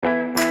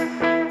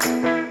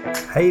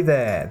Hey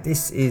there,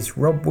 this is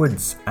Rob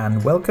Woods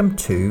and welcome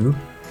to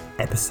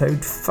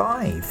episode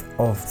 5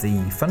 of the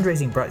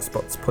Fundraising Bright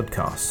Spots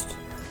podcast.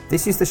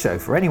 This is the show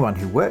for anyone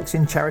who works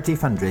in charity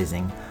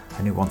fundraising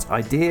and who wants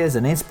ideas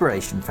and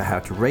inspiration for how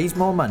to raise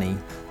more money,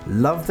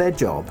 love their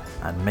job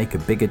and make a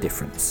bigger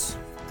difference.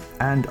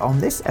 And on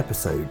this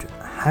episode,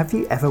 have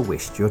you ever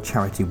wished your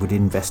charity would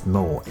invest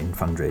more in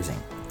fundraising?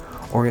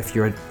 Or if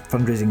you're a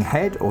fundraising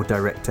head or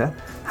director,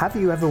 have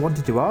you ever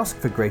wanted to ask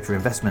for greater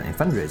investment in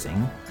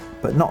fundraising,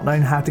 but not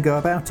known how to go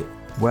about it?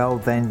 Well,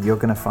 then you're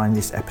going to find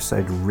this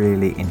episode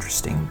really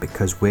interesting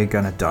because we're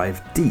going to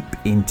dive deep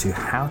into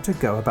how to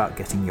go about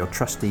getting your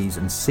trustees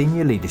and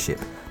senior leadership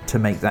to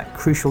make that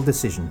crucial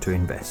decision to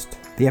invest.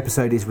 The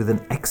episode is with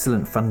an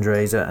excellent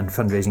fundraiser and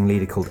fundraising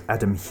leader called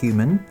Adam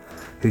Human,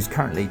 who's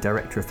currently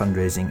Director of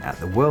Fundraising at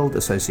the World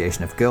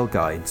Association of Girl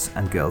Guides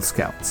and Girl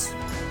Scouts.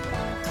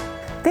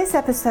 This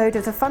episode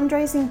of the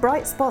Fundraising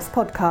Bright Spots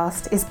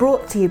podcast is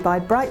brought to you by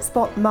Bright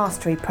Spot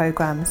Mastery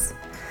Programs.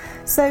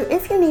 So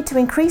if you need to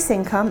increase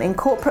income in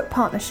corporate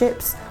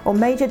partnerships or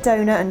major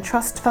donor and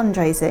trust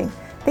fundraising,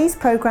 these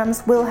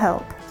programs will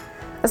help.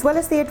 As well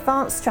as the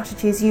advanced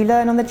strategies you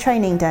learn on the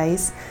training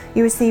days,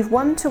 you receive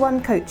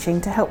one-to-one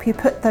coaching to help you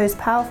put those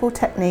powerful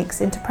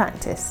techniques into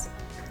practice.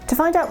 To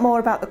find out more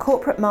about the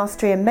Corporate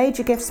Mastery and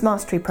Major Gifts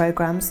Mastery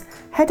programs,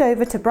 head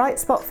over to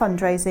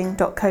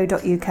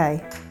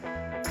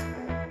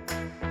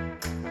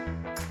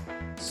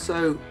brightspotfundraising.co.uk.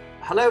 So,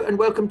 hello and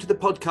welcome to the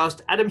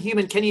podcast. Adam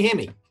Human, can you hear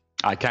me?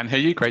 I can hear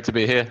you. Great to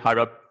be here. Hi,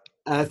 Rob.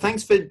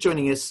 Thanks for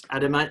joining us,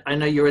 Adam. I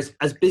know you're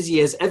as busy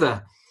as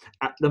ever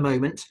at the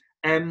moment.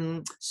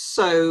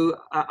 So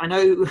I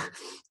know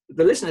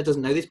the listener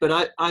doesn't know this,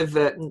 but I've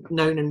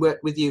known and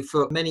worked with you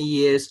for many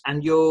years.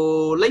 And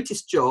your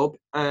latest job,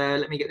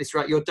 let me get this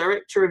right, you're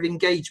Director of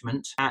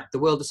Engagement at the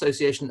World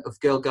Association of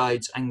Girl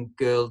Guides and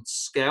Girl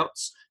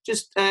Scouts.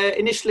 Just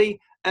initially,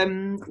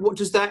 what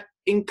does that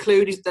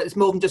include? It's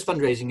more than just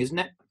fundraising, isn't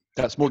it?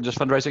 That's more than just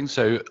fundraising.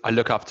 So I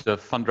look after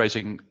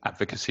fundraising,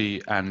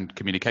 advocacy and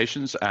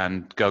communications,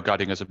 and Girl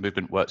Guiding as a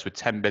movement works with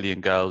 10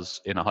 million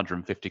girls in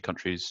 150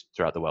 countries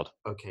throughout the world.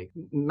 Okay,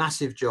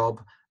 massive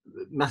job,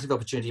 massive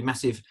opportunity,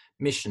 massive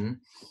mission.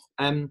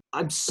 I'm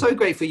so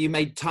grateful you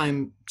made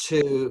time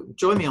to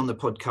join me on the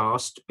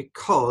podcast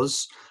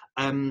because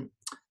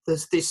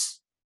there's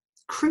this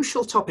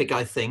crucial topic,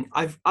 I think.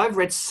 I've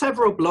read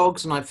several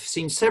blogs and I've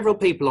seen several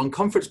people on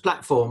conference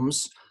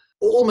platforms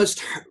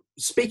almost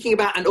speaking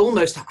about and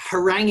almost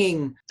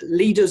haranguing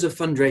leaders of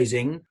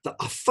fundraising that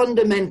are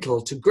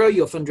fundamental to grow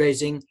your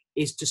fundraising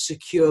is to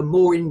secure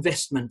more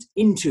investment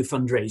into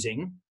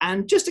fundraising.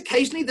 And just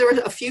occasionally there are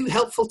a few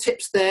helpful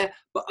tips there,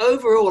 but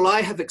overall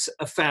I have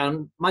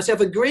found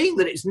myself agreeing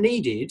that it's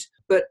needed,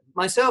 but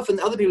myself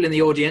and other people in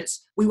the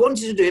audience, we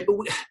wanted to do it, but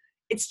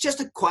it's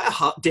just quite a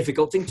hard,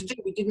 difficult thing to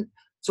do.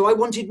 So I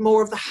wanted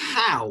more of the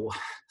how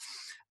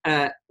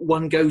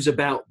one goes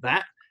about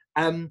that.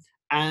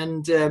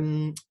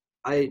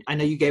 I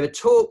know you gave a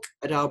talk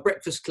at our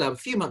Breakfast Club a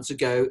few months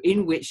ago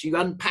in which you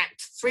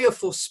unpacked 3 or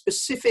 4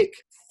 specific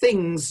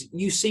things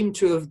you seem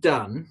to have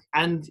done,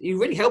 and you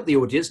really helped the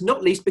audience,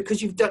 not least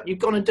because you've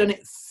gone and done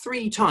it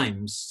 3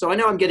 times. So I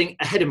know I'm getting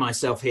ahead of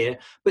myself here,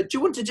 but do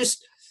you want to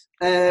just,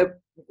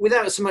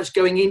 without so much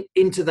going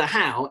into the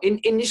how,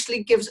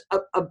 initially give us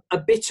a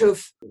bit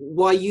of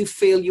why you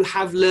feel you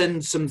have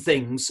learned some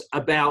things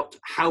about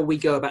how we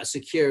go about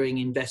securing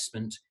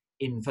investment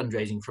in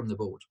fundraising from the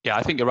board? Yeah,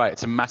 I think you're right.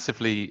 It's a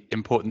massively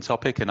important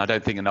topic, and I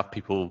don't think enough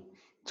people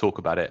talk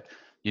about it.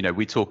 You know,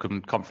 we talk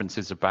in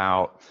conferences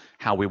about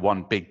how we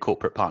won big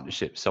corporate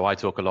partnerships. So I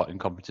talk a lot in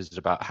conferences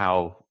about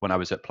how, when I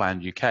was at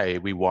Plan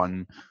UK, we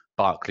won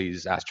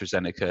Barclays,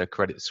 AstraZeneca,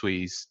 Credit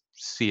Suisse,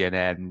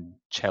 CNN,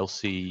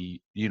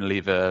 Chelsea,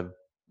 Unilever,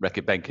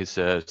 Reckitt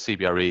Benckiser,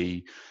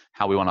 CBRE,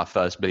 how we won our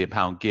first £1 million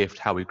gift,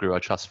 how we grew our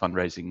trust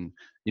fundraising.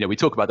 You know, we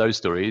talk about those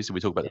stories and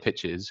we talk about the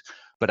pitches,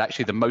 but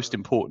actually the most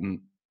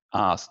important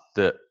ask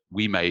that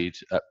we made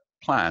at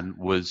Plan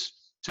was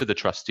to the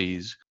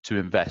trustees to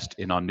invest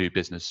in our new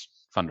business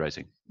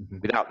fundraising. Mm-hmm.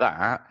 Without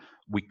that,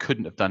 we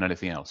couldn't have done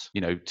anything else.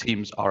 You know,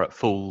 teams are at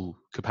full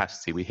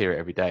capacity. We hear it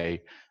every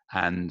day.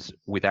 And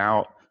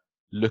without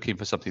looking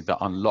for something that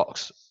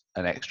unlocks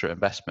an extra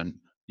investment,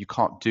 you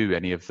can't do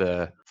any of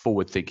the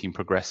forward-thinking,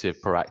 progressive,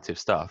 proactive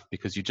stuff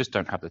because you just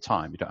don't have the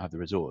time. You don't have the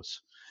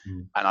resource.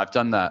 Mm. And I've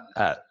done that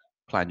at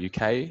Plan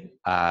UK.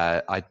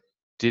 I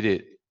did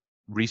it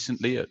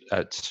recently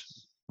at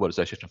World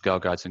Association of Girl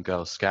Guides and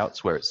Girl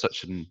Scouts, where it's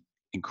such an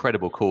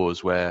incredible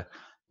cause where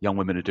young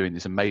women are doing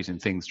these amazing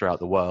things throughout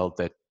the world.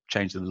 They're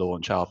changing the law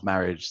on child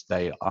marriage.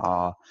 They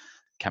are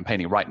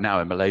campaigning right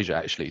now in Malaysia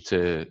actually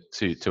to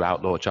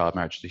outlaw child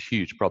marriage. It's a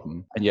huge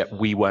problem, and yet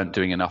we weren't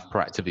doing enough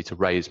proactively to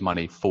raise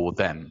money for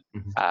them.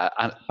 Mm-hmm.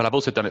 But I've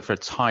also done it for a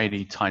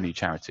tiny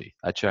charity,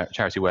 a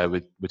charity where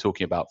we're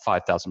talking about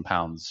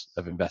 £5,000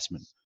 of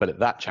investment. But at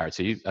that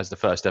charity, as the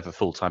first ever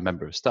full-time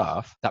member of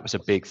staff, that was a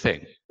big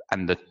thing.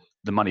 And the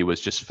the money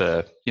was just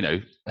for,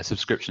 a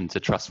subscription to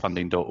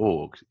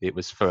trustfunding.org. It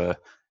was for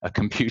a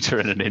computer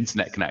and an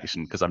internet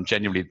connection, because I'm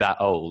genuinely that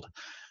old.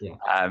 Yeah.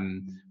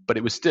 But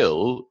it was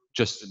still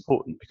just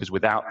important, because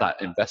without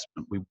that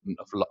investment, we wouldn't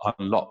have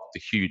unlocked the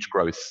huge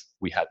growth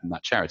we had in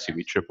that charity.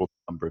 We tripled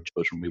the number of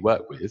children we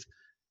work with.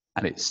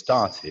 And it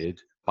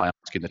started by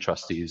asking the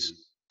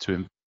trustees to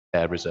invest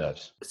their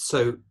reserves.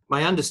 So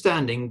my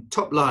understanding,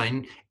 top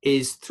line,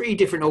 is 3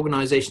 different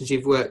organisations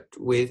you've worked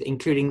with,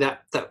 including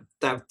that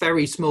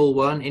very small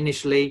one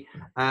initially,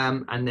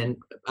 and then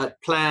at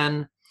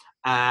Plan,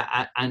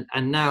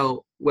 and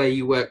now where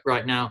you work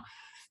right now.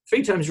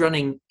 3 times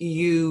running,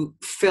 you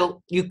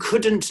felt you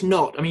couldn't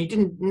not. I mean, you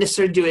didn't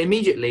necessarily do it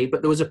immediately,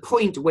 but there was a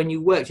point when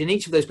you worked in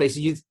each of those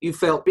places, you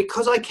felt,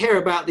 because I care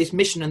about this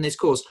mission and this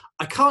cause,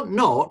 I can't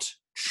not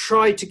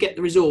try to get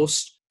the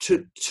resource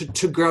to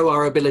grow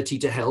our ability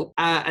to help.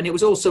 And it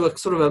was also a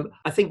sort of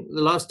I think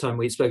the last time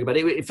we spoke about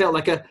it, it felt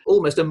like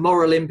almost a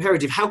moral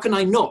imperative. How can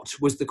I not,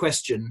 was the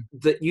question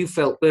that you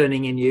felt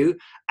burning in you.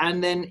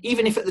 And then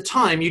even if at the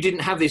time you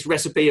didn't have this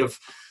recipe of,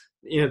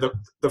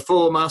 the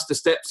 4 master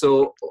steps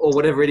or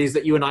whatever it is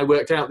that you and I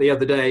worked out the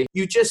other day,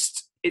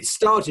 it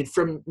started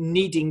from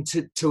needing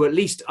to at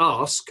least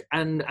ask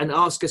and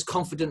ask as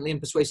confidently and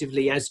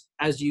persuasively as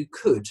you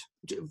could.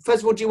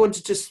 First of all, do you want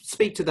to just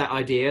speak to that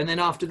idea? And then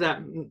after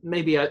that,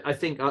 maybe I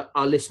think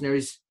our listener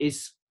is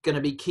going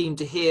to be keen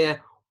to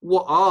hear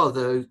what are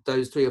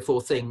those 3 or 4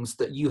 things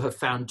that you have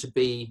found to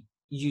be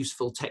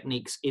useful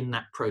techniques in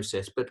that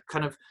process. But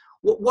kind of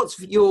what's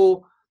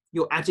your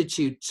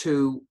attitude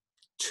to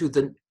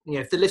the,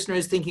 if the listener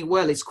is thinking,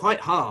 well, it's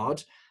quite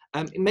hard,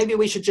 maybe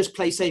we should just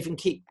play safe and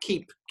keep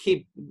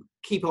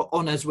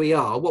on as we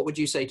are. What would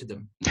you say to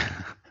them?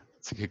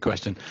 That's a good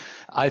question.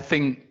 I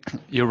think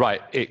you're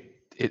right.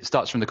 It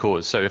starts from the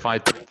cause. So if I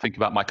think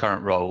about my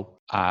current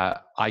role,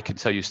 I can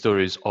tell you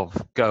stories of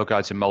Girl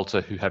Guides in Malta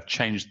who have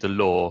changed the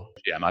law.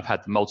 I've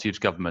had the Maltese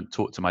government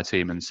talk to my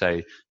team and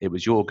say, it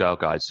was your Girl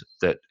Guides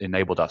that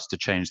enabled us to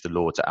change the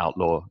law to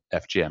outlaw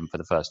FGM for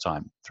the first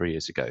time 3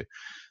 years ago.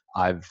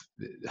 I've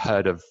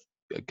heard of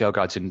Girl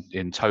Guides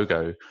in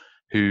Togo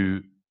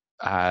who,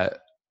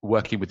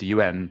 working with the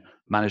UN,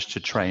 managed to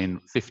train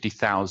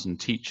 50,000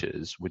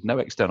 teachers with no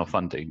external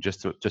funding,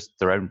 just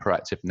their own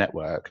proactive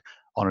network,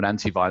 on an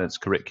anti-violence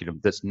curriculum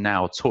that's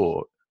now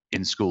taught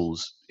in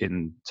schools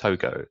in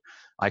Togo.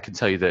 I can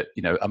tell you that,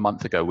 a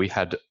month ago we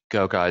had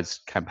Girl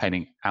Guides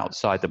campaigning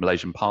outside the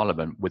Malaysian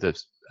Parliament with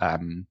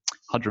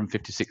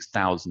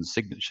 156,000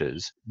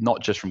 signatures,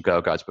 not just from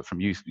Girl Guides, but from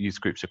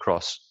youth groups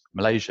across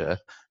Malaysia,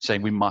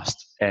 saying we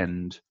must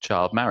end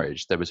child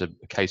marriage. There was a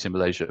case in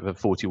Malaysia of a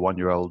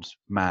 41-year-old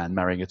man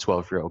marrying a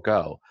 12-year-old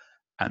girl,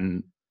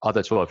 and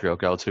other 12-year-old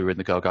girls who were in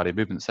the Girl Guiding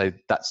movement say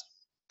that's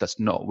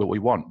not what we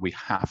want. We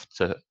have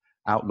to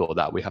outlaw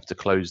that. We have to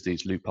close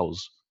these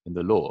loopholes in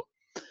the law.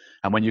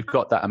 And when you've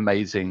got that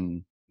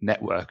amazing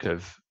network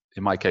of,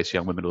 in my case,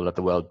 young women all over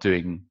the world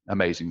doing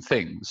amazing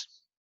things,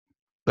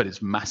 but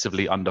it's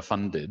massively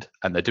underfunded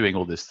and they're doing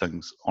all these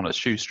things on a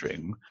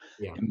shoestring,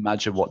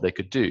 imagine what they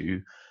could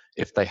do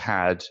if they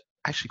had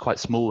actually quite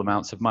small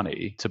amounts of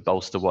money to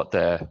bolster what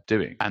they're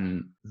doing.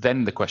 And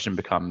then the question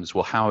becomes,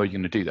 well, how are you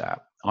going to do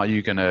that? Are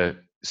you going to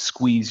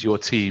squeeze your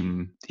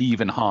team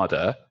even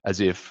harder,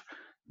 as if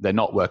they're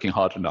not working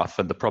hard enough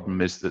and the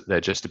problem is that they're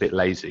just a bit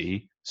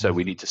lazy, so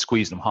we need to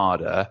squeeze them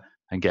harder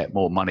and get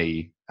more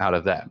money out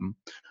of them?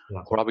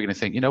 Or are we going to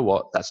think, you know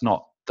what, that's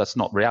not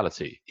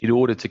reality. In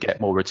order to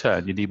get more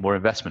return, you need more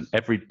investment.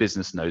 Every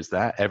business knows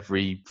that.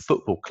 Every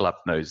football club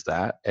knows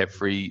that.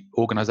 Every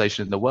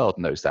organization in the world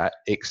knows that,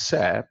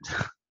 except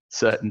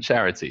certain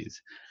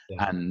charities.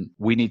 And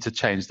we need to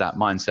change that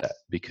mindset,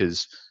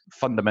 because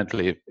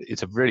fundamentally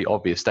it's a really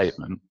obvious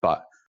statement,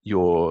 but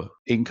your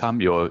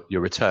income, your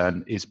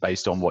return is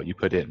based on what you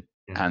put in.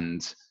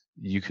 And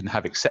you can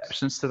have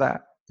exceptions to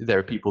that. There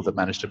are people that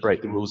manage to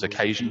break the rules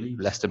occasionally.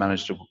 Leicester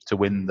managed to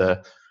win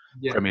the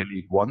Premier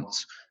League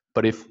once.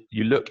 But if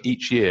you look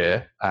each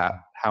year at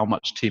how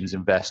much teams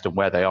invest and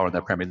where they are on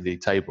their Premier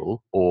League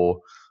table, or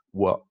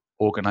what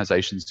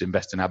organizations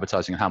invest in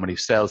advertising and how many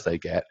sales they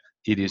get,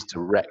 it is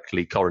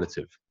directly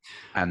correlative.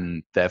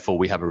 And therefore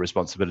we have a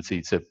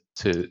responsibility to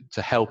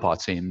help our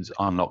teams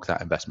unlock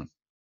that investment.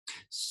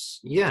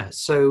 Yeah.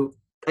 So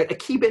a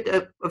key bit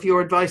of your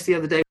advice the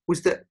other day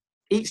was that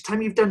each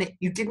time you've done it,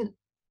 you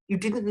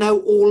didn't know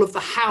all of the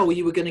how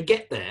you were going to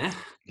get there.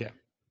 Yeah.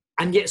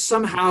 And yet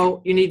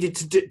somehow you needed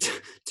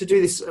to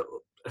do this,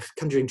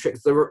 conjuring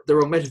tricks, the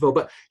wrong metaphor,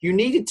 but you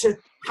needed to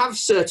have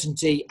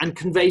certainty and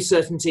convey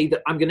certainty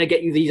that I'm going to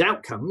get you these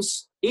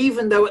outcomes,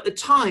 even though at the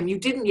time you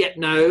didn't yet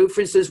know,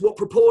 for instance, what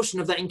proportion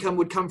of that income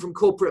would come from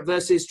corporate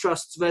versus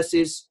trusts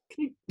versus...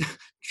 Can you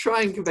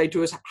try and convey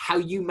to us how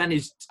you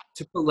managed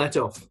to pull that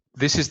off?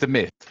 This is the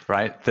myth,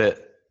 right?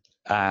 That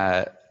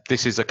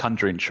this is a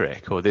conjuring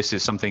trick, or this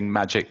is something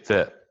magic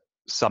that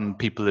some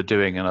people are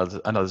doing and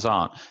others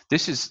aren't.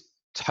 This is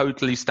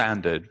totally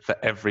standard for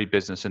every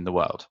business in the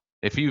world.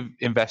 If you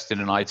invest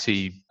in an IT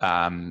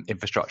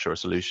infrastructure or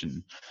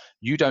solution,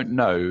 you don't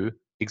know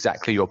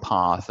exactly your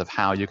path of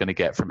how you're going to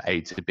get from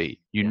A to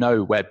B. You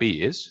know where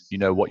B is, you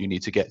know what you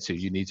need to get to.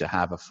 You need to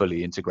have a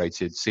fully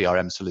integrated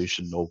CRM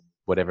solution or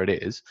whatever it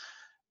is.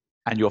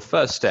 And your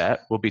first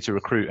step will be to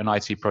recruit an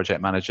IT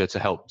project manager to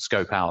help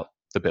scope out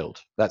the build.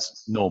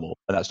 That's normal.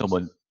 And that's normal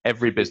in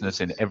every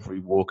business, in every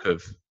walk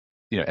of,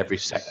 every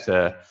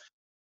sector.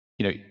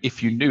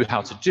 If you knew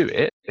how to do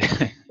it,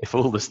 if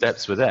all the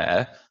steps were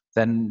there,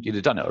 then you'd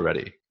have done it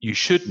already. You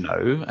should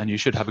know, and you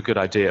should have a good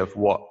idea of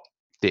what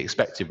the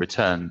expected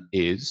return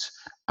is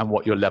and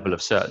what your level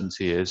of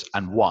certainty is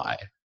and why.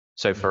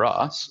 So for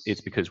us,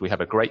 it's because we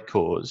have a great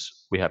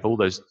cause. We have all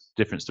those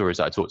different stories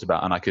that I talked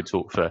about, and I could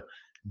talk for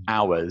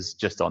hours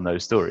just on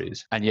those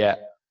stories. And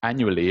yet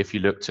annually, if you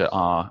looked at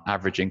our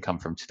average income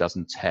from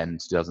 2010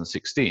 to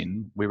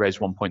 2016, we raised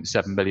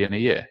 1.7 billion a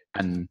year.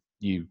 And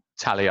you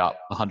tally up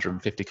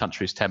 150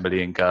 countries, 10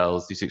 million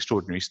girls, these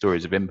extraordinary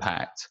stories of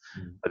impact,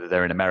 whether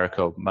they're in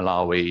America,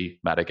 Malawi,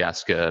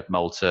 Madagascar,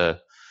 Malta,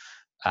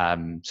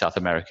 South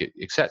America,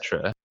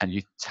 etc. And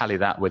you tally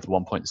that with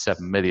 1.7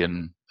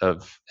 million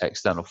of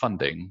external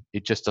funding,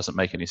 it just doesn't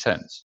make any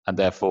sense. And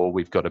therefore,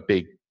 we've got a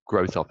big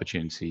growth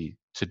opportunity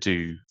to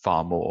do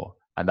far more.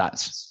 And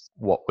that's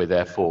what we're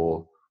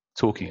therefore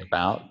talking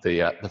about,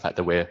 the fact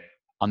that we're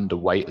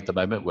underweight at the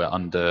moment, we're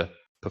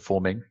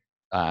underperforming.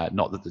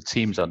 Not that the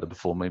team's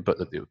underperforming, but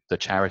that the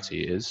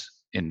charity is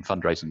in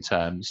fundraising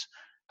terms.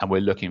 And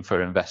we're looking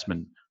for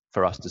investment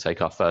for us to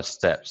take our first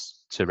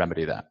steps to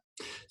remedy that.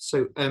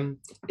 So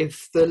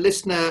if the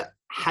listener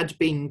had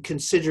been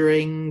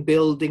considering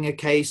building a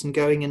case and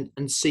going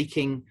and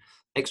seeking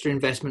extra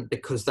investment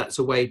because that's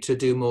a way to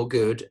do more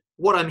good,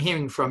 what I'm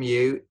hearing from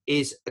you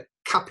is a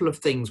couple of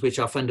things which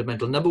are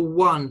fundamental. Number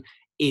one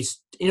is,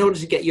 in order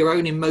to get your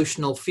own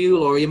emotional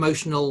fuel or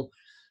emotional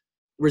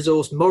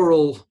resource,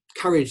 moral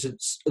courage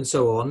and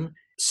so on,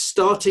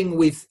 starting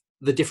with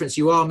the difference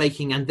you are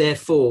making and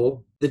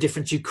therefore the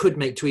difference you could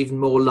make to even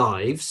more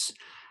lives.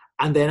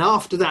 And then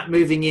after that,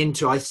 moving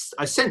into, I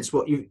sense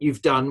what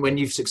you've done when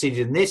you've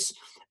succeeded in this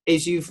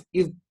is you've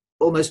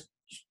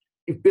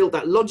built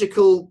that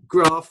logical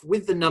graph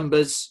with the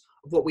numbers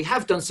of what we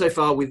have done so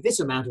far with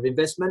this amount of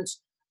investment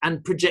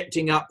and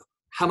projecting up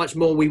how much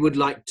more we would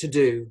like to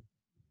do.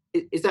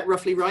 Is that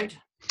roughly right?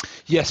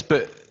 Yes,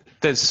 but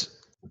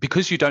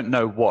because you don't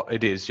know what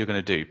it is you're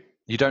going to do.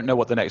 You don't know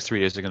what the next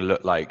 3 years are going to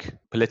look like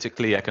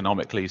politically,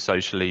 economically,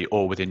 socially,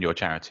 or within your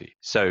charity.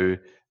 So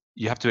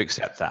you have to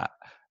accept that.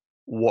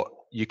 What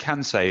you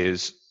can say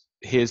is,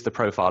 here's the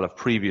profile of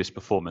previous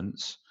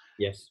performance.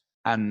 Yes.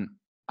 And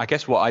I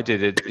guess what I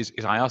did is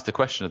I asked the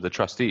question of the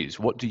trustees,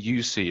 what do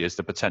you see as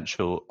the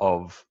potential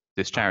of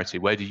this charity?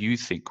 Where do you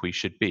think we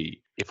should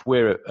be? If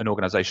we're an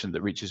organization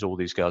that reaches all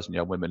these girls and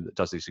young women, that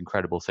does these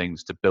incredible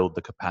things to build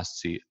the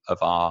capacity of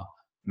our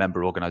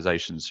member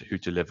organizations who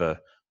deliver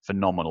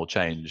phenomenal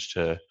change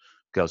to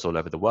girls all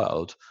over the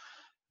world,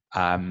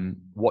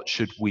 what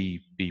should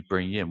we be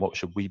bringing in? What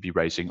should we be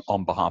raising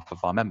on behalf of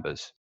our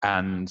members?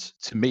 And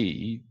to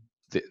me,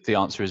 the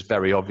answer is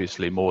very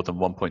obviously more than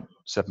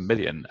 1.7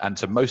 million. And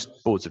to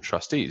most boards of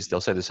trustees,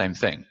 they'll say the same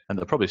thing. And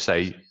they'll probably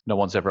say, no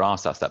one's ever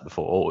asked us that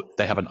before, or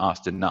they haven't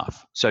asked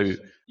enough. So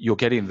you're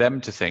getting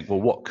them to think,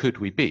 well, what could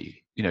we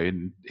be?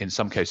 In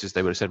some cases,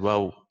 they would have said,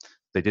 well,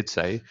 they did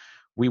say,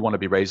 we want to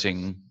be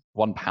raising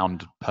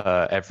 £1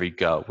 per every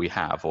girl we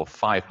have, or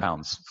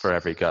 £5 for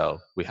every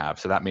girl we have.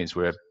 So that means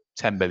we're a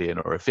 10 million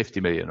or a 50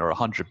 million or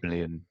 100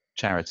 million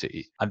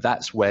charity. And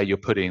that's where you're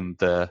putting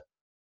the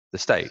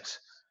stakes.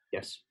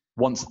 Yes.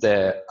 Once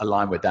they're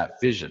aligned with that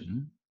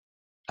vision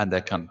and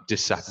they're kind of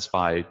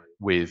dissatisfied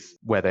with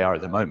where they are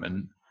at the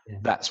moment,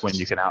 that's when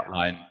you can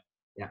outline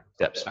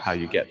steps for how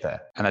you get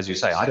there. And as you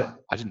say, I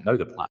didn't know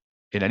the plan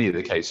in any of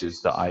the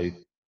cases that I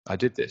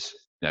did this.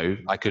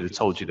 I could have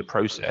told you the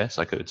process.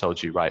 I could have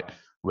told you, right,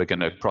 we're going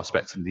to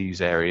prospect in these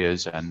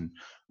areas and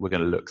we're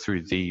going to look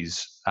through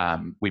these.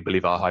 We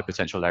believe our high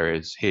potential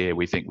areas here.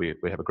 We think we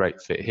have a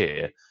great fit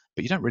here.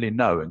 But you don't really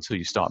know until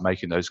you start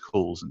making those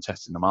calls and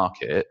testing the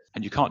market.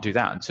 And you can't do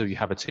that until you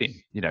have a team.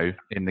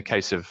 In the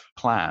case of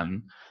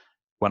Plan,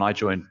 when I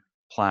joined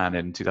Plan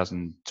in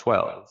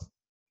 2012,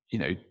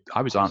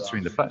 I was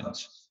answering the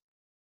phones.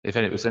 If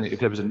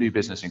there was a new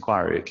business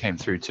inquiry, it came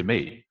through to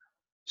me.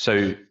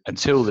 So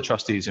until the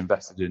trustees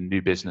invested in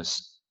new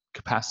business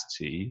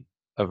capacity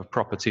of a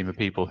proper team of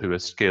people who are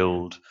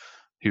skilled,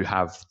 who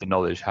have the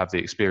knowledge, have the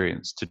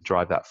experience to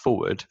drive that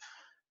forward,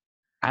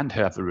 and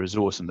who have the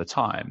resource and the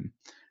time,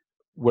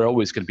 we're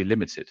always going to be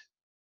limited.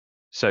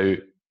 So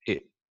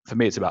for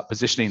me, it's about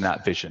positioning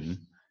that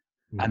vision.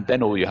 And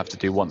then all you have to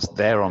do once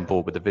they're on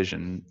board with the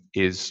vision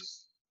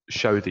is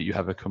show that you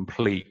have a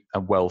complete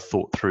and well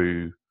thought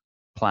through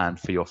plan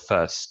for your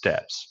first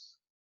steps.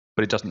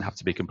 But it doesn't have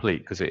to be complete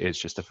because it is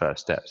just the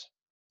first steps.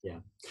 Yeah.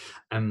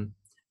 And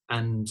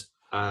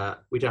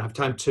we don't have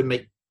time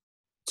to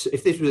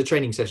if this was a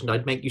training session,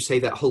 I'd make you say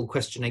that whole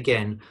question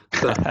again.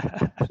 But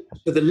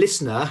for the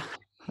listener,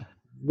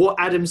 what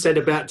Adam said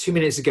about 2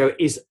 minutes ago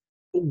is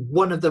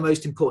one of the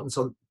most important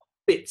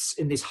bits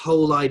in this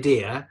whole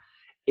idea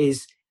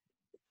is,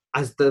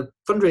 as the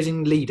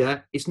fundraising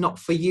leader, it's not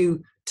for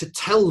you to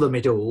tell them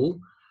it all,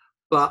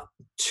 but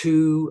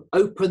to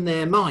open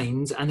their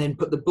minds and then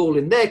put the ball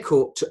in their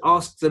court to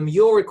ask them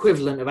your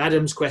equivalent of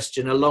Adam's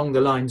question along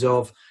the lines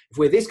of, if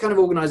we're this kind of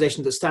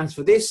organisation that stands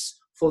for this,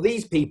 for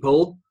these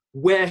people,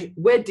 where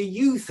do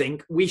you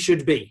think we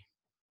should be?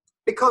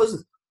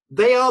 Because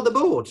they are the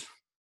board.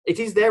 It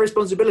is their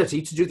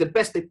responsibility to do the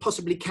best they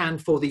possibly can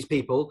for these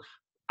people.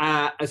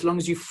 As long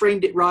as you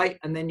framed it right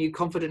and then you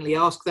confidently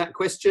ask that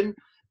question,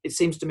 it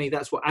seems to me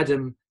that's what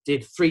Adam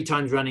did 3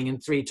 times running,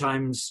 and 3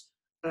 times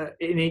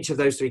in each of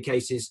those 3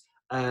 cases.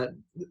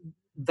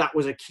 That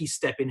was a key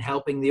step in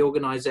helping the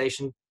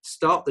organisation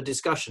start the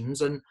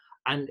discussions, and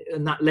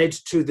that led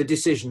to the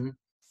decision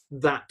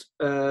that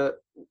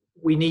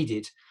we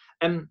needed.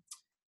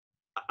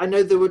 I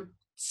know there were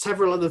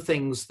several other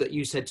things that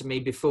you said to me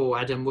before,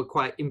 Adam, were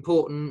quite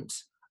important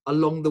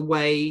along the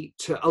way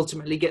to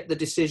ultimately get the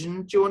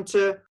decision. Do you want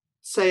to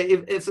say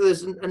if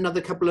there's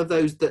another couple of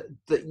those that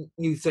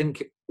you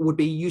think would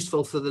be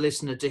useful for the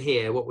listener to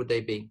hear, what would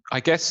they be? I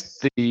guess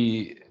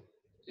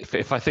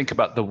if I think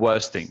about the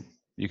worst thing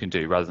you can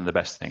do rather than the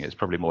best thing, it's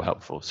probably more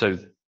helpful. So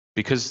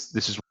because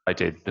this is what I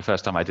did the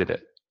first time I did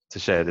it, to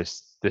share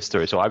this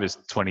story. So I was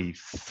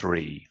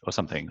 23 or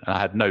something, and I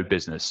had no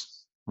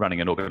business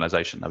running an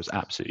organization. I was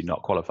absolutely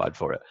not qualified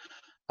for it.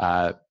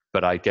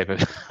 But I gave a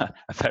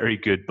very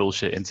good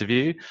bullshit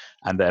interview,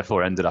 and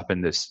therefore ended up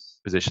in this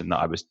position that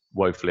I was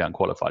woefully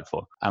unqualified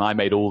for. And I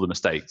made all the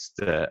mistakes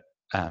that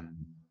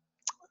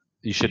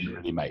you shouldn't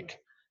really make.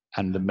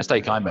 And the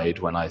mistake I made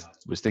when I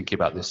was thinking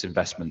about this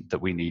investment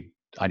that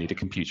I need a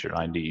computer,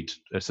 I need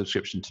a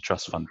subscription to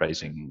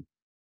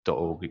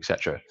trustfundraising.org,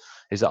 etc.,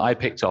 is that I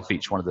picked off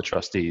each one of the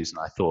trustees and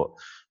I thought,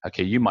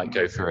 okay, you might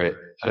go for it.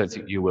 I don't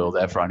think you will.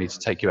 Therefore, I need to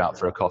take you out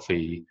for a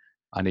coffee.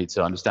 I need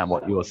to understand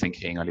what you're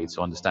thinking. I need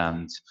to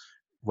understand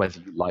whether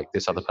you like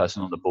this other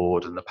person on the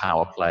board and the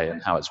power play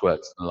and how it's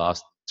worked in the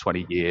last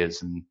 20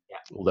 years and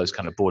all those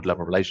kind of board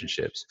level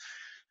relationships.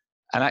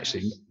 And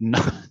actually,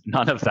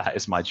 none of that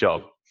is my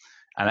job.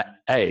 And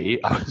A,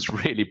 I was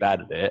really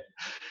bad at it.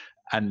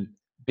 And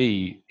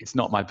B, it's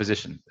not my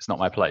position. It's not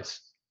my place.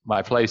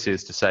 My place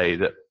is to say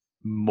that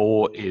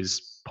more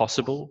is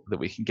possible, that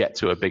we can get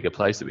to a bigger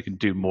place, that we can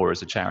do more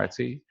as a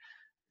charity.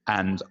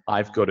 And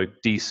I've got a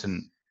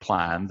decent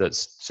plan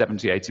that's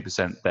 70,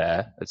 80%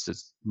 there. It's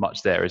as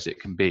much there as it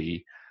can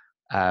be,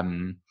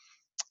 that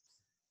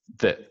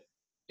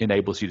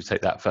enables you to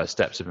take that first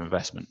steps of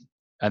investment.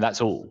 And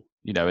that's all,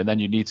 and then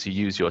you need to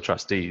use your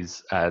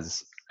trustees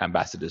as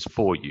ambassadors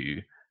for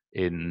you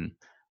in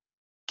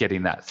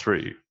getting that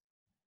through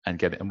and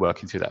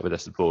working through that with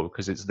us at the board,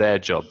 because it's their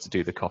job to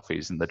do the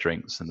coffees and the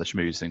drinks and the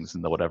schmoozings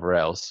and the whatever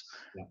else.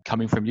 Yeah.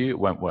 Coming from you, it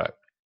won't work.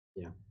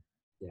 Yeah.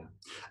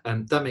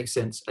 That makes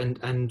sense.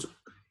 And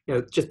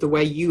just the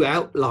way you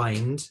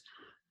outlined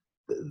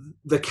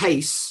the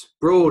case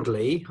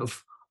broadly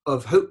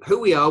of who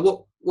we are,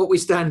 what we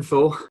stand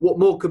for, what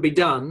more could be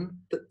done,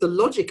 the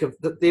logic of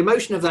the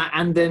emotion of that,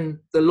 and then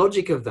the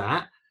logic of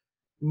that,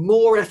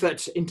 more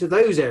effort into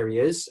those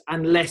areas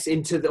and less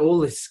into all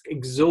this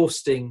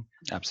exhausting,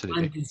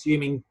 absolutely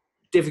time-consuming,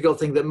 difficult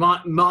thing that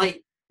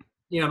might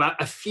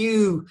a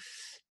few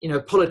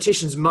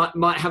politicians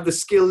might have the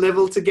skill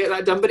level to get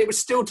that done, but it would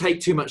still take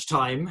too much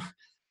time.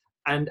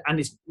 And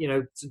it's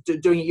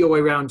doing it your way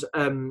around.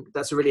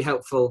 That's a really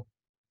helpful,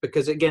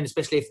 because again,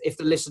 especially if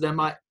the listener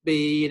might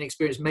be an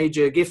experienced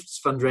major gifts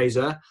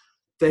fundraiser,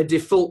 their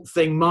default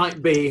thing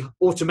might be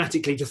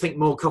automatically to think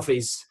more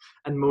coffees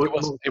and more.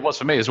 It was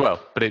for me as well,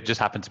 but it just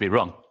happened to be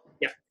wrong.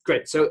 Yeah,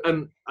 great. So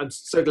I'm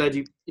so glad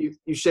you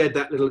shared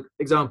that little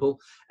example.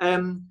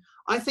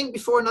 I think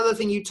before, another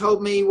thing you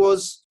told me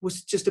was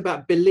just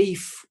about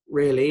belief,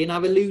 really, and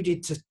I've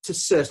alluded to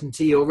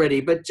certainty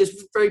already, but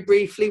just very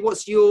briefly,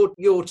 what's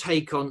your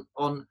take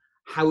on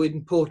how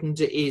important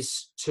it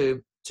is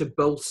to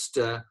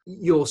bolster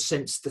your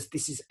sense that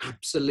this is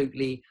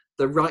absolutely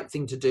the right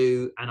thing to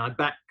do, and I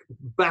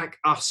back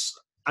us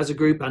as a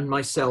group and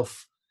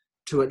myself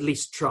to at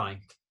least try?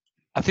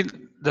 I think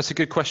that's a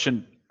good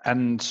question,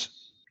 and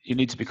you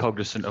need to be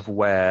cognizant of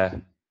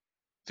where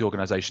the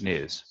organisation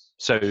is.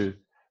 So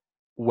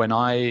when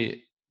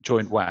I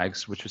joined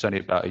WAGS, which was only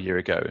about a year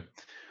ago,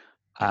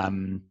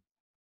 the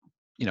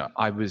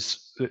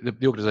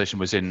organisation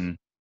was in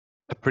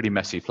a pretty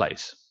messy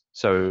place.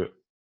 So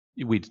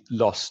we'd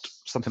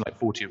lost something like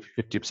 40 or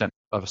 50%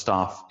 of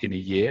staff in a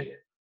year.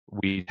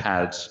 We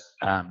had,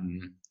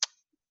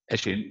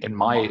 actually in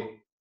my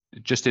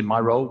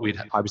role,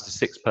 I was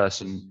the 6th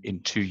person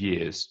in 2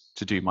 years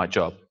to do my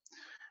job.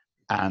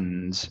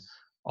 And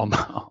on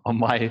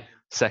my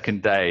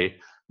second day,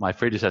 my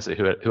predecessor,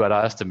 who had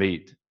asked to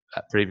meet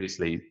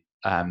previously,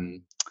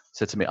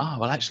 said to me, "Oh,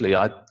 well, actually,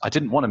 I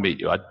didn't want to meet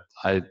you.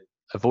 I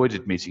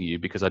avoided meeting you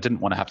because I didn't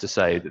want to have to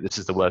say that this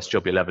is the worst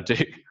job you'll ever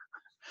do."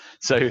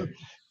 So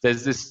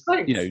there's this,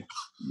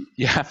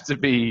 you have to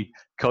be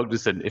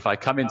cognizant. If I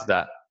come into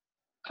that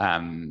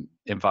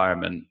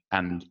environment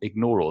and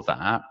ignore all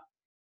that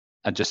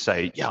and just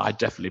say, "Yeah, I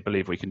definitely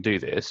believe we can do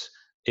this,"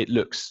 it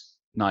looks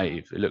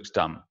naive. It looks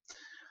dumb.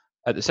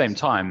 At the same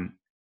time,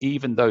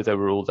 even though there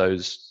were all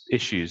those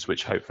issues,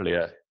 which hopefully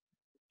are,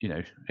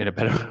 in a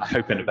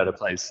better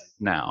place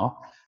now,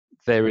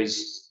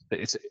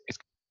 it's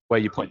where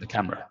you point the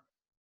camera.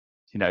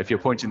 If you're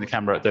pointing the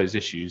camera at those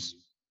issues,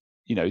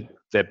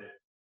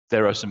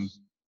 there are some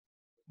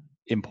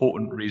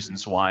important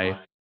reasons why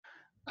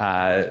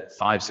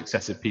 5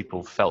 successive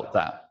people felt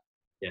that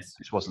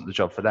this wasn't the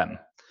job for them.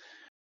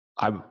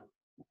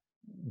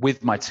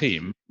 With my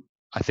team,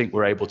 I think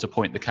we're able to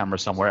point the camera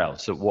somewhere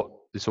else at what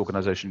this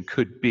organization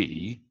could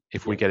be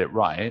if we get it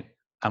right,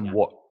 and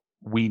what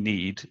we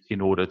need in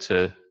order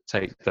to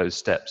take those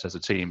steps as a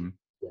team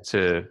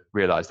to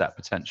realize that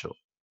potential.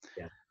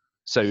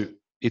 So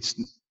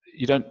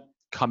you don't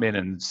come in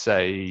and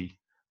say,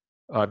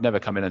 I've never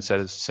come in and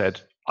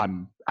said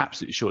I'm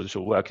absolutely sure this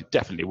will work. It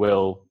definitely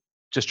will.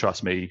 Just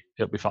trust me,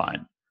 it'll be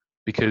fine.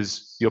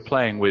 Because you're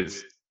playing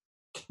with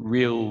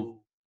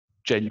real,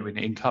 genuine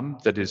income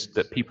that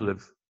people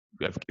have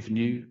given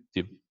you,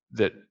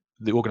 that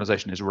the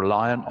organization is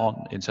reliant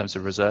on in terms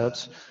of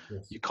reserves.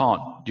 You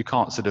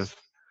can't sort of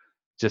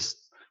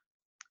just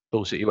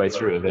bullshit your way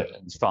through of it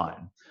and it's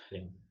fine.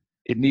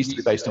 It needs to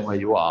be based on where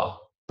you are,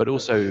 but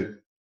also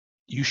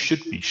you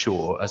should be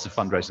sure as a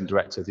fundraising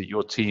director that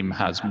your team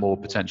has more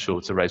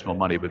potential to raise more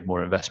money with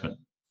more investment.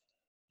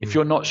 If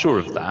you're not sure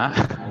of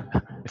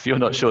that, if you're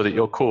not sure that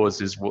your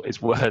cause is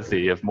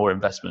worthy of more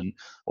investment,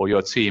 or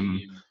your team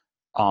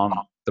aren't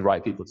the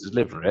right people to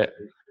deliver it,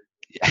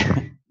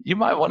 you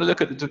might want to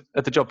look at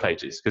the job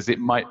pages, because it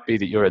might be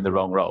that you're in the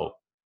wrong role.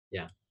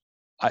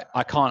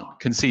 I can't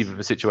conceive of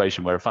a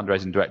situation where a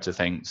fundraising director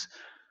thinks,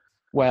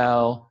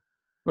 well,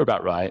 we're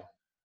about right,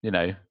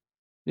 I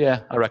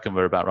reckon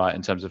we're about right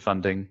in terms of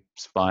funding.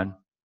 It's fine.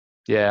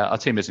 Yeah, our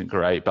team isn't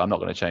great, but I'm not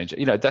going to change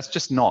it. That's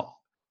just not,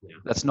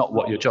 that's not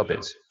what your job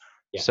is.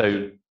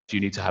 So you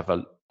need to have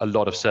a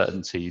lot of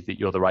certainty that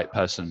you're the right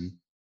person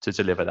to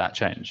deliver that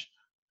change.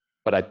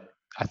 But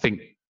I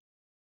think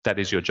that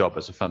is your job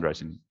as a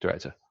fundraising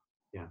director.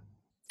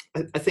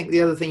 I think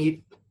the other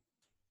thing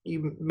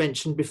you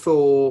mentioned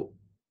before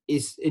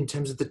is in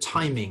terms of the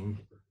timing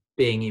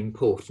being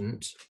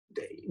important.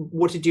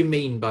 What did you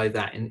mean by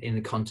that in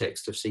the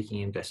context of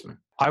seeking investment?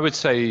 I would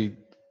say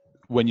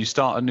when you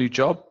start a new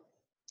job,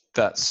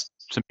 that's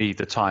to me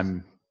the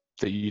time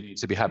that you need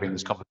to be having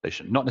this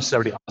conversation. Not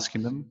necessarily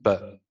asking them,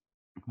 but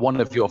one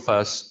of your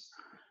first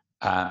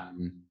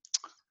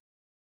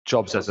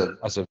jobs as a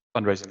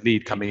fundraising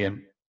lead coming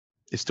in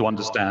is to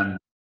understand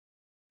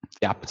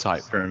the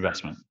appetite for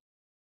investment,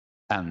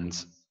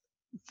 and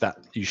that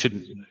you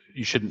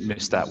shouldn't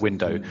miss that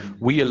window.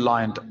 We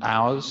aligned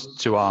ours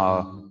to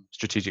our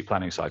strategic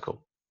planning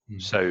cycle.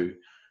 So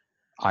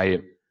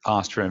I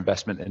asked for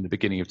investment in the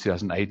beginning of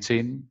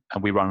 2018,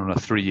 and we run on a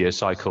 3-year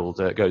cycle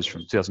that goes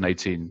from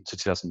 2018 to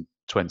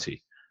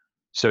 2020.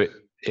 So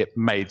it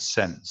made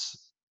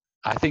sense.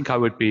 I think I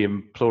would be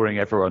imploring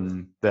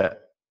everyone that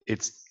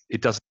it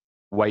doesn't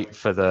wait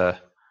for the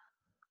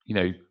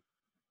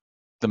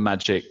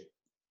magic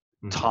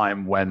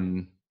time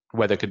when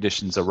weather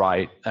conditions are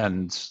right,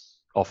 and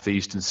off the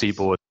eastern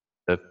seaboard,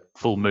 the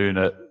full moon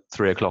at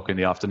 3:00 in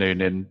the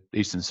afternoon in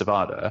eastern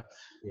Savada.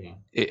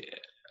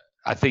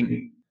 I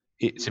think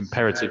it's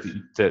imperative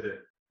that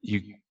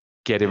you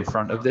get in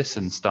front of this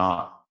and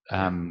start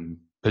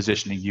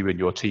positioning you and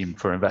your team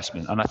for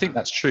investment. And I think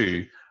that's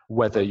true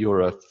whether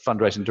you're a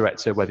fundraising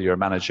director, whether you're a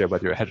manager,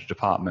 whether you're a head of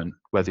department,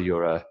 whether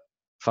you're a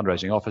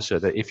fundraising officer,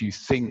 that if you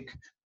think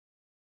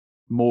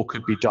more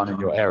could be done in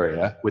your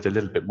area with a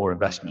little bit more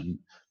investment,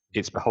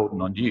 it's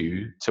beholden on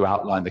you to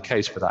outline the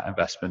case for that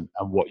investment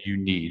and what you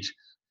need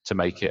to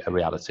make it a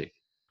reality.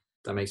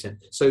 That makes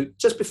sense. So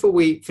just before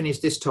we finish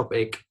this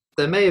topic,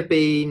 there may have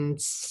been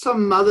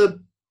some other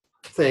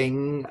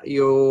thing.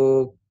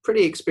 You're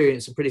pretty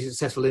experienced and pretty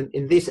successful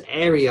in this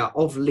area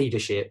of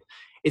leadership.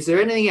 Is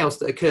there anything else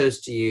that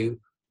occurs to you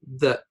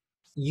that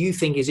you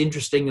think is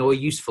interesting or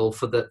useful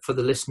for the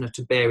listener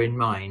to bear in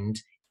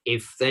mind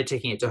if they're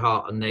taking it to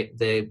heart and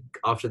they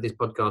after this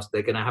podcast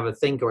they're going to have a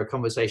think or a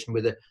conversation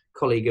with a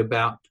colleague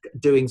about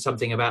doing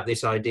something about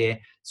this idea?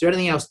 Is there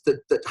anything else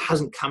that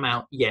hasn't come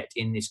out yet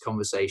in this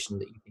conversation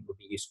that you think would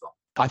be useful?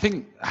 I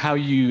think how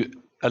you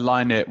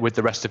align it with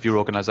the rest of your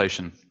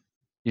organization.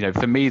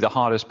 For me, the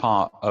hardest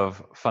part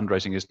of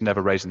fundraising is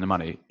never raising the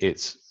money.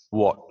 It's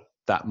what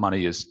that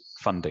money is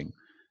funding.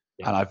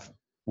 And I've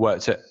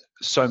worked at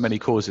so many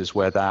causes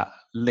where that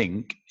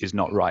link is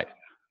not right,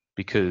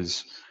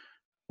 because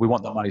we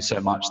want the money so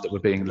much that we're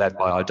being led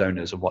by our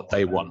donors and what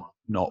they want,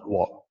 not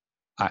what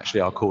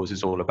actually our cause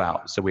is all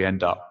about. So we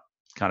end up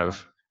kind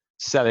of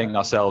selling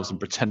ourselves and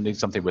pretending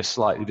something we're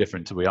slightly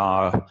different to we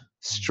are,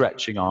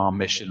 stretching our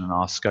mission and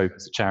our scope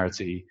as a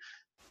charity,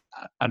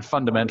 and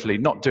fundamentally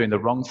not doing the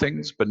wrong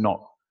things, but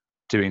not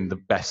doing the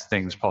best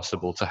things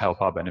possible to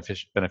help our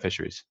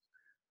beneficiaries.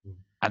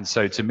 And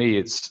so to me,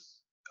 it's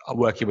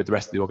working with the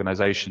rest of the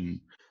organization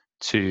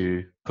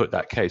to put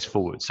that case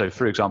forward. So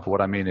for example,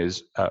 what I mean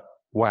is at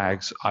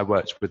WAGS, I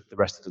worked with the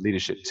rest of the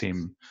leadership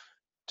team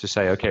to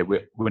say, okay,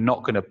 we're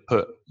not going to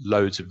put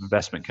loads of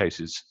investment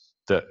cases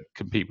that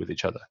compete with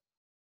each other.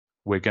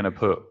 We're going to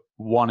put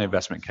one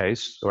investment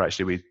case, or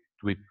actually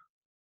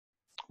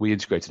we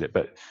integrated it,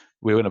 but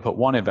we're going to put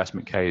one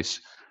investment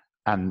case,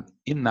 and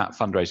in that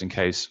fundraising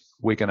case,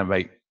 we're going to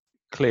make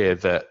clear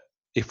that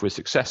if we're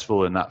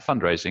successful in that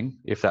fundraising,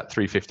 if that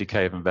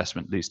 350k of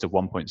investment leads to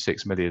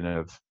 1.6 million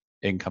of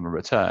income and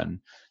return,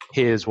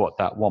 here's what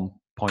that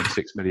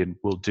 1.6 million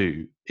will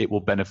do. It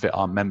will benefit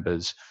our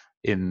members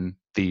in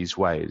these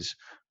ways.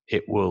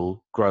 It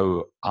will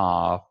grow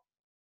our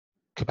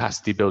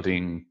capacity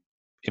building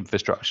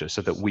infrastructure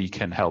so that we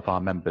can help our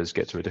members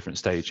get to a different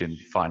stage in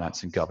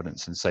finance and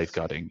governance and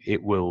safeguarding.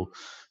 It will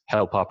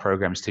help our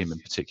programs team in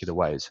particular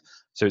ways.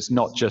 So it's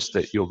not just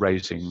that you're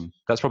raising,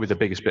 that's probably the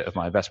biggest bit of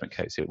my investment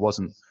case. It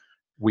wasn't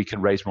we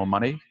can raise more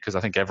money, because I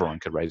think everyone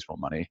could raise more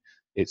money.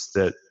 It's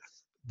that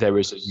there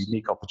is a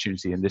unique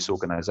opportunity in this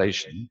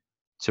organization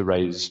to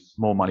raise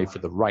more money for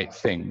the right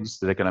things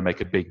that are going to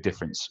make a big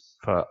difference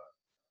for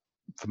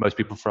most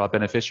people, for our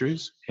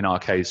beneficiaries, in our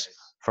case,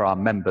 for our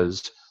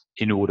members,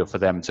 in order for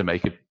them to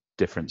make a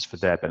difference for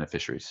their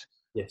beneficiaries.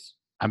 Yes.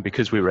 And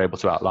because we were able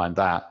to outline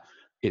that,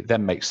 it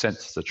then makes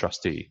sense to the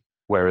trustee.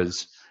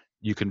 Whereas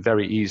you can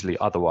very easily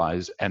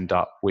otherwise end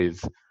up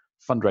with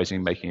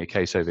fundraising making a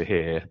case over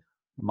here,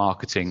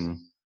 marketing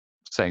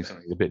saying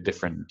something a bit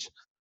different.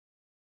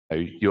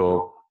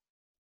 Your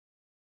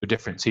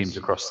different teams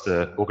across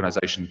the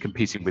organization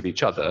competing with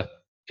each other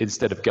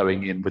instead of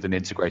going in with an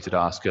integrated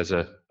ask as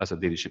a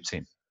leadership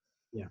team.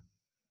 Yeah,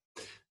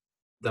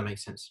 that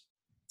makes sense.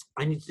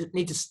 I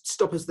need to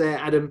stop us there,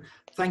 Adam.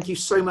 Thank you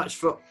so much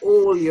for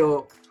all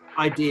your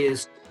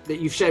ideas that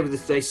you've shared with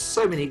us today.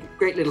 So many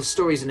great little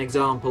stories and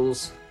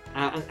examples,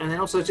 and then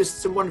also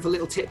just some wonderful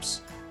little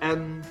tips.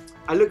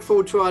 I look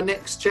forward to our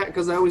next chat,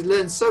 because I always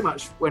learn so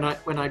much when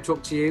I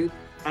talk to you.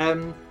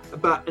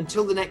 But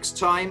until the next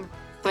time,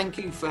 thank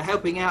you for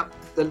helping out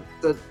the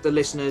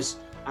listeners,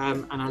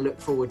 and I look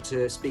forward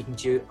to speaking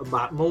to you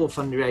about more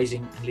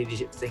fundraising and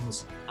leadership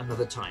things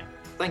another time.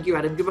 Thank you,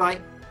 Adam. Goodbye.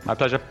 My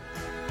pleasure.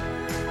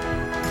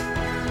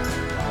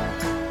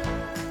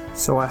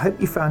 So I hope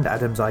you found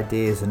Adam's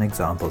ideas and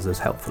examples as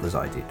helpful as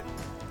I did.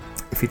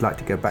 If you'd like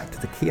to go back to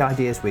the key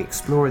ideas we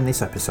explore in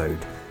this episode,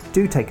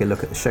 do take a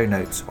look at the show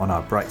notes on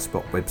our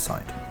Brightspot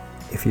website.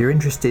 If you're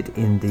interested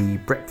in the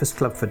Breakfast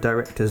Club for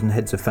Directors and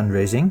Heads of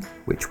Fundraising,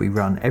 which we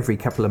run every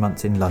couple of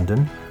months in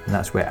London, and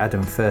that's where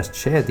Adam first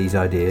shared these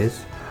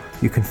ideas,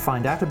 you can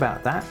find out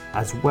about that,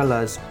 as well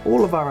as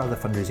all of our other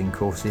fundraising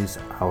courses,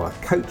 our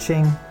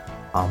coaching,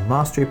 our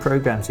mastery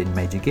programs in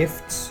major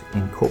gifts,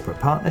 in corporate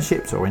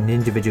partnerships, or in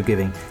individual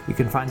giving. You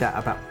can find out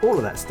about all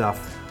of that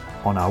stuff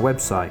on our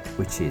website,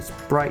 which is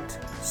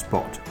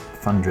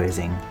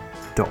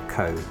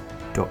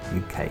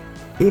brightspotfundraising.co.uk.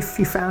 If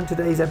you found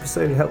today's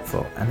episode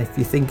helpful, and if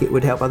you think it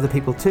would help other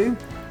people too,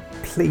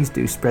 please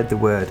do spread the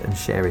word and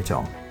share it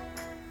on.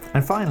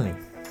 And finally,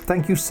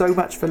 thank you so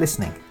much for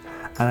listening,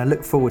 and I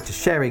look forward to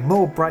sharing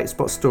more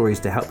Brightspot stories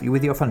to help you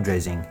with your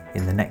fundraising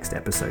in the next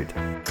episode.